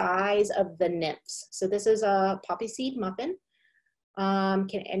size of the nymphs. So this is a poppy seed muffin.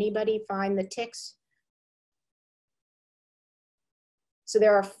 Can anybody find the ticks? So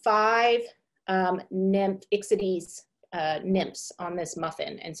there are 5 Ixodes nymphs on this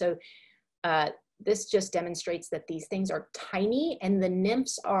muffin. And so this just demonstrates that these things are tiny, and the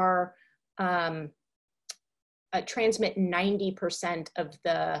nymphs are transmit 90% of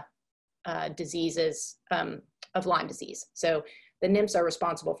the diseases of Lyme disease. So the nymphs are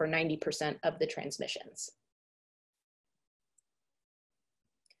responsible for 90% of the transmissions.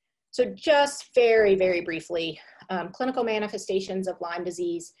 So just very, very briefly, clinical manifestations of Lyme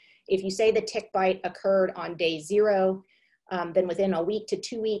disease. If you say the tick bite occurred on day 0, then within a week to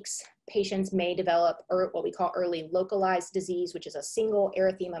 2 weeks, patients may develop what we call early localized disease, which is a single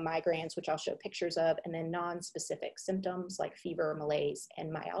erythema migrans, which I'll show pictures of, and then non-specific symptoms like fever, malaise,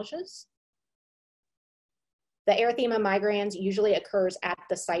 and myalgias. The erythema migrans usually occurs at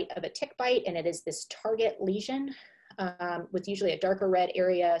the site of a tick bite, and it is this target lesion with usually a darker red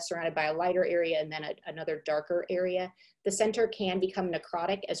area surrounded by a lighter area and then another darker area. The center can become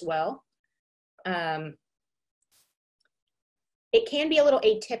necrotic as well. It can be a little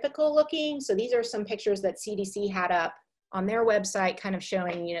atypical looking. So these are some pictures that CDC had up on their website, kind of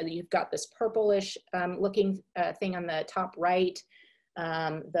showing, that you've got this purplish looking thing on the top right,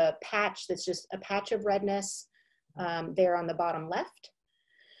 the patch that's just a patch of redness there on the bottom left.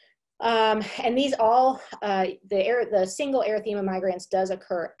 And these all, the single erythema migrans does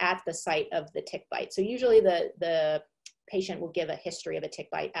occur at the site of the tick bite. So usually the patient will give a history of a tick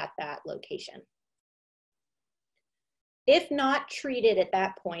bite at that location. If not treated at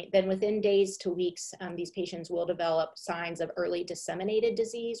that point, then within days to weeks, these patients will develop signs of early disseminated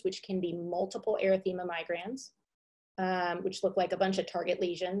disease, which can be multiple erythema migrans, which look like a bunch of target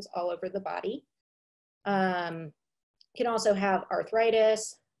lesions all over the body. Can also have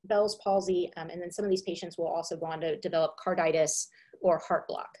arthritis, Bell's palsy, and then some of these patients will also go on to develop carditis or heart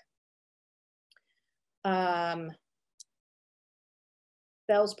block.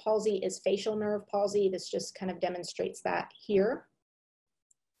 Bell's palsy is facial nerve palsy. This just kind of demonstrates that here.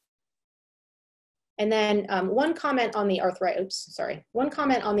 And then one comment on the arthritis.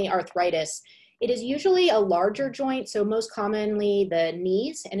 It is usually a larger joint, so most commonly the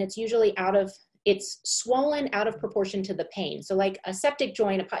knees, and it's usually it's swollen out of proportion to the pain. So like a septic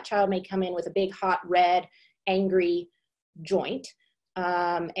joint, a child may come in with a big, hot, red, angry joint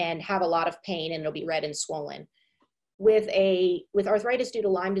and have a lot of pain, and it'll be red and swollen. With arthritis due to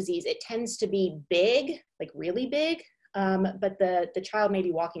Lyme disease, it tends to be big, like really big, but the child may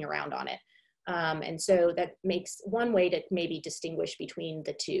be walking around on it. And so that makes one way to maybe distinguish between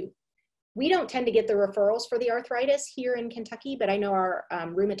the two. We don't tend to get the referrals for the arthritis here in Kentucky, but I know our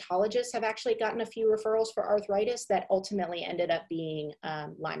rheumatologists have actually gotten a few referrals for arthritis that ultimately ended up being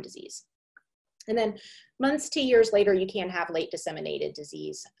Lyme disease. And then months to years later, you can have late disseminated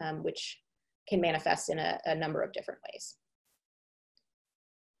disease, which can manifest in a number of different ways.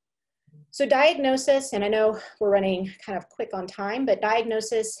 So diagnosis, and I know we're running kind of quick on time, but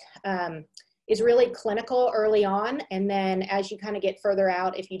diagnosis is really clinical early on. And then as you kind of get further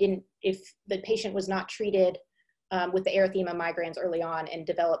out, if the patient was not treated with the erythema migrans early on and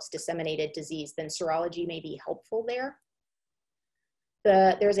develops disseminated disease, then serology may be helpful there.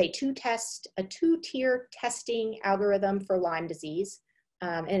 There's a two-tier testing algorithm for Lyme disease.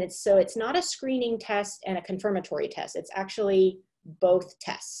 And it's not a screening test and a confirmatory test. It's actually both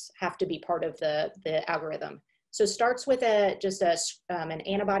tests have to be part of the algorithm. So it starts with just an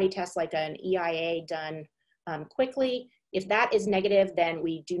antibody test like an EIA done quickly. If that is negative, then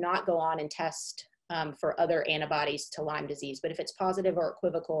we do not go on and test for other antibodies to Lyme disease. But if it's positive or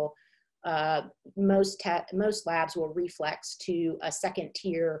equivocal, most labs will reflex to a second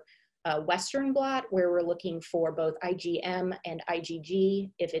tier Western blot, where we're looking for both IgM and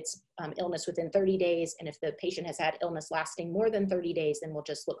IgG if it's illness within 30 days. And if the patient has had illness lasting more than 30 days, then we'll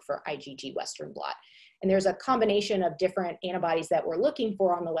just look for IgG Western blot. And there's a combination of different antibodies that we're looking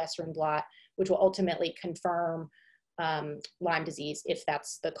for on the Western blot, which will ultimately confirm Lyme disease if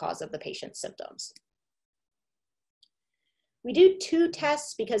that's the cause of the patient's symptoms. We do two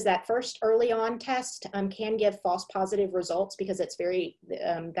tests because that first early on test can give false positive results because it's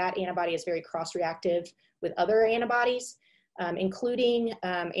that antibody is very cross-reactive with other antibodies, including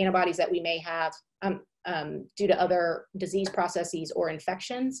antibodies that we may have due to other disease processes or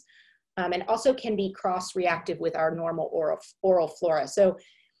infections, and also can be cross-reactive with our normal oral flora. So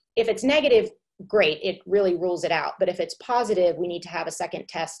if it's negative, great, it really rules it out. But if it's positive, we need to have a second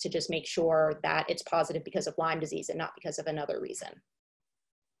test to just make sure that it's positive because of Lyme disease and not because of another reason.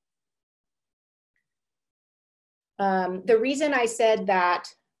 The reason I said that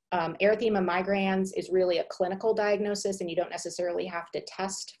erythema migrans is really a clinical diagnosis and you don't necessarily have to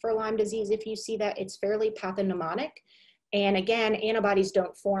test for Lyme disease if you see that, it's fairly pathognomonic. And again, antibodies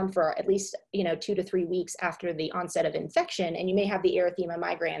don't form for at least 2 to 3 weeks after the onset of infection, and you may have the erythema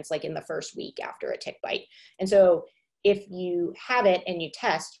migrans like in the first week after a tick bite. And so if you have it and you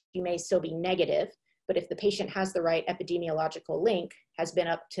test, you may still be negative, but if the patient has the right epidemiological link, has been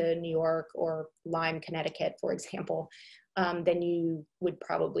up to New York or Lyme, Connecticut, for example, then you would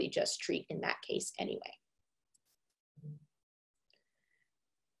probably just treat in that case anyway.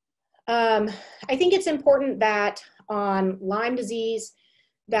 I think it's important that on Lyme disease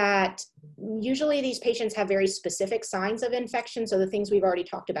that usually these patients have very specific signs of infection. So the things we've already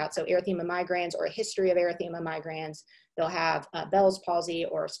talked about, so erythema migrans or a history of erythema migrans, they'll have Bell's palsy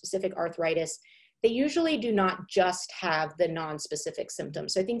or specific arthritis. They usually do not just have the non-specific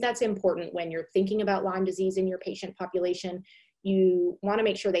symptoms. So I think that's important when you're thinking about Lyme disease in your patient population. You want to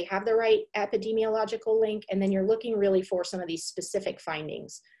make sure they have the right epidemiological link, and then you're looking really for some of these specific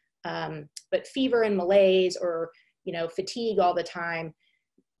findings. But fever and malaise or fatigue all the time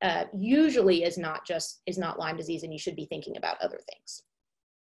usually is not Lyme disease, and you should be thinking about other things.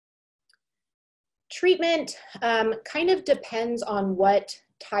 Treatment kind of depends on what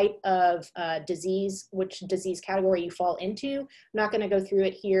type of disease, which disease category you fall into. I'm not going to go through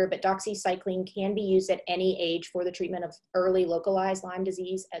it here, but doxycycline can be used at any age for the treatment of early localized Lyme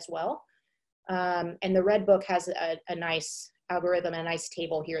disease as well. And the Red Book has a nice algorithm, a nice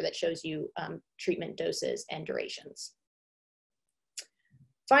table here that shows you treatment doses and durations.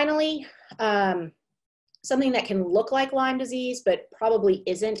 Finally, Something that can look like Lyme disease, but probably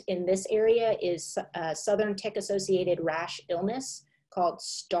isn't in this area, is southern tick-associated rash illness called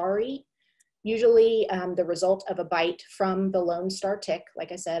STARI. Usually the result of a bite from the Lone Star tick.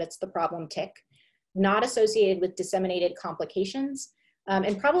 Like I said, it's the problem tick, not associated with disseminated complications,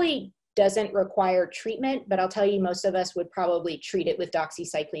 and probably doesn't require treatment, but I'll tell you, most of us would probably treat it with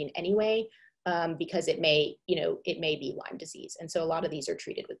doxycycline anyway, because it may be Lyme disease. And so a lot of these are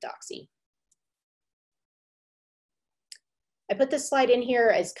treated with doxy. I put this slide in here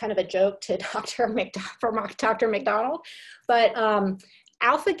as kind of a joke to Dr. McDonald, but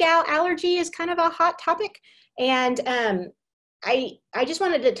alpha-gal allergy is kind of a hot topic. And I just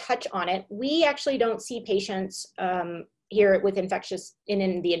wanted to touch on it. We actually don't see patients here with in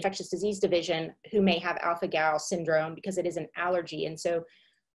the infectious disease division who may have alpha-gal syndrome because it is an allergy. And so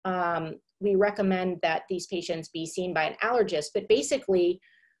we recommend that these patients be seen by an allergist. But basically,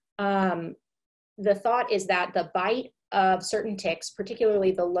 the thought is that the bite of certain ticks,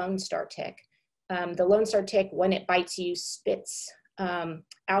 particularly the Lone Star tick, when it bites you, spits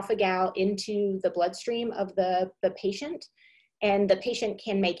alpha-gal into the bloodstream of the patient, and the patient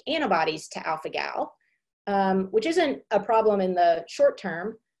can make antibodies to alpha-gal, which isn't a problem in the short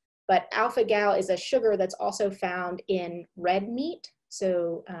term, but alpha-gal is a sugar that's also found in red meat,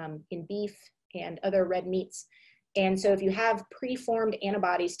 so in beef and other red meats. And so if you have preformed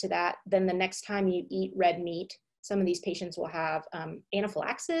antibodies to that, then the next time you eat red meat, some of these patients will have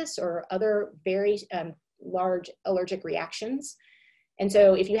anaphylaxis or other very large allergic reactions. And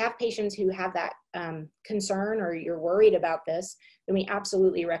so if you have patients who have that concern, or you're worried about this, then we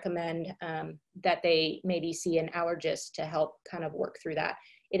absolutely recommend that they maybe see an allergist to help kind of work through that.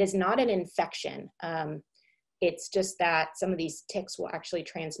 It is not an infection. It's just that some of these ticks will actually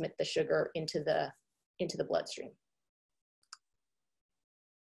transmit the sugar into the bloodstream.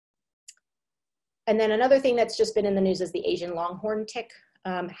 And then another thing that's just been in the news is the Asian longhorn tick.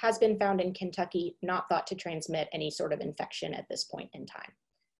 Has been found in Kentucky, not thought to transmit any sort of infection at this point in time.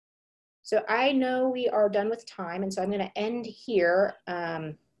 So I know we are done with time, and so I'm going to end here.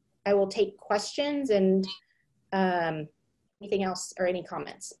 I will take questions and anything else or any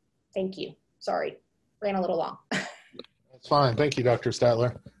comments. Thank you. Sorry, ran a little long. That's fine. Thank you, Dr.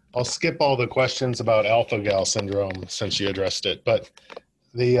 Statler. I'll skip all the questions about alpha-gal syndrome since you addressed it, but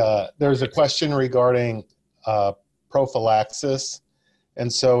there's a question regarding prophylaxis.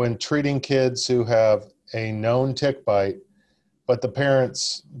 And so in treating kids who have a known tick bite, but the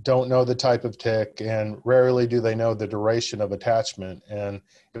parents don't know the type of tick, and rarely do they know the duration of attachment. And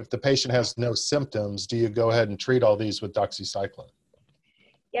if the patient has no symptoms, do you go ahead and treat all these with doxycycline?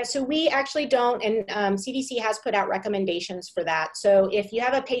 Yeah, so we actually don't, and CDC has put out recommendations for that. So if you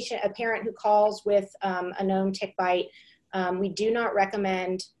have a parent who calls with a known tick bite, we do not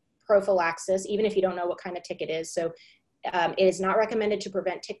recommend prophylaxis, even if you don't know what kind of tick it is. So it is not recommended to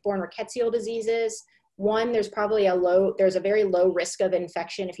prevent tick-borne rickettsial diseases. One, there's a very low risk of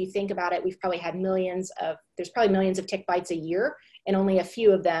infection. If you think about it, there's probably millions of tick bites a year, and only a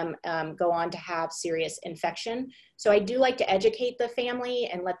few of them go on to have serious infection. So I do like to educate the family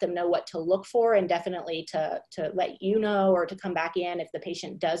and let them know what to look for, and definitely to let you know, or to come back in if the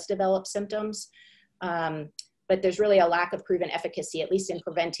patient does develop symptoms. But there's really a lack of proven efficacy, at least in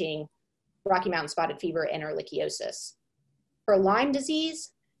preventing Rocky Mountain spotted fever and ehrlichiosis. For Lyme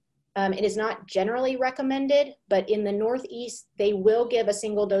disease, it is not generally recommended, but in the Northeast, they will give a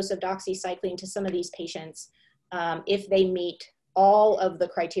single dose of doxycycline to some of these patients if they meet all of the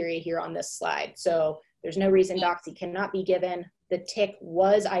criteria here on this slide. So there's no reason doxy cannot be given. The tick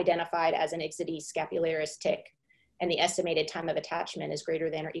was identified as an Ixodes scapularis tick, and the estimated time of attachment is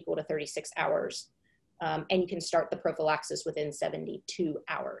greater than or equal to 36 hours. And you can start the prophylaxis within 72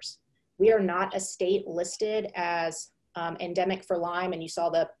 hours. We are not a state listed as endemic for Lyme, and you saw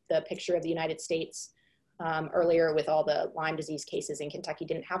the picture of the United States earlier with all the Lyme disease cases in Kentucky.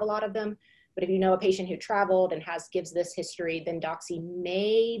 Didn't have a lot of them, but if you know a patient who traveled and gives this history, then doxy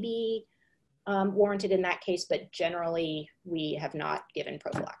may be warranted in that case, but generally we have not given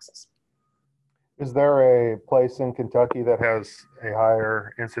prophylaxis. Is there a place in Kentucky that has a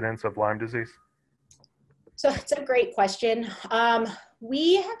higher incidence of Lyme disease? So it's a great question.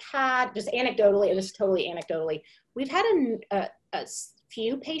 We have had, just anecdotally, this is totally anecdotally, we've had a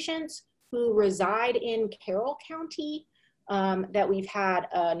few patients who reside in Carroll County that we've had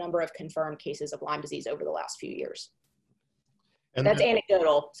a number of confirmed cases of Lyme disease over the last few years. And that's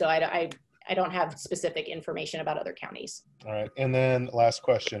anecdotal, so I don't have specific information about other counties. All right, and then last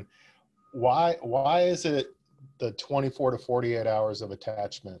question. Why is it the 24 to 48 hours of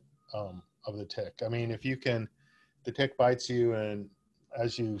attachment of the tick? I mean, if the tick bites you and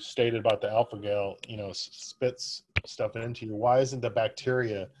as you stated about the alpha-gal, spits stuff into you, why isn't the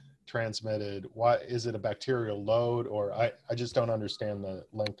bacteria transmitted? Why is it a bacterial load? Or I just don't understand the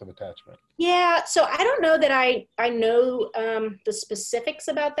length of attachment. Yeah, so I don't know that I know the specifics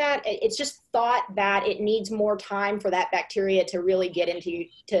about that. It's just thought that it needs more time for that bacteria to really get into,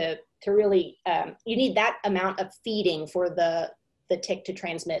 to really, you need that amount of feeding for the tick to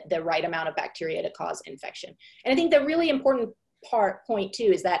transmit the right amount of bacteria to cause infection. And I think the really important point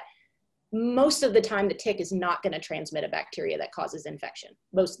too is that most of the time the tick is not going to transmit a bacteria that causes infection,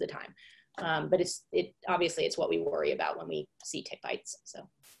 most of the time. But obviously it's what we worry about when we see tick bites, so.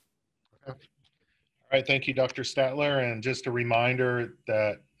 Okay. All right, thank you, Dr. Statler. And just a reminder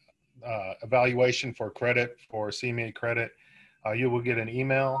that evaluation for credit, for CME credit, you will get an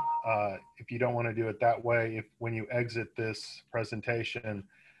email. If you don't want to do it that way, when you exit this presentation,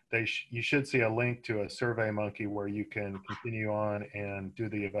 you should see a link to a SurveyMonkey where you can continue on and do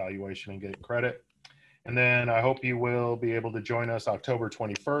the evaluation and get credit. And then I hope you will be able to join us October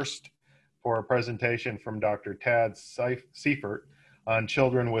 21st for a presentation from Dr. Tad Seifert on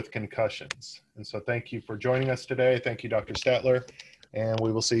children with concussions. And so thank you for joining us today. Thank you, Dr. Statler, and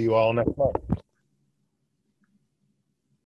we will see you all next month.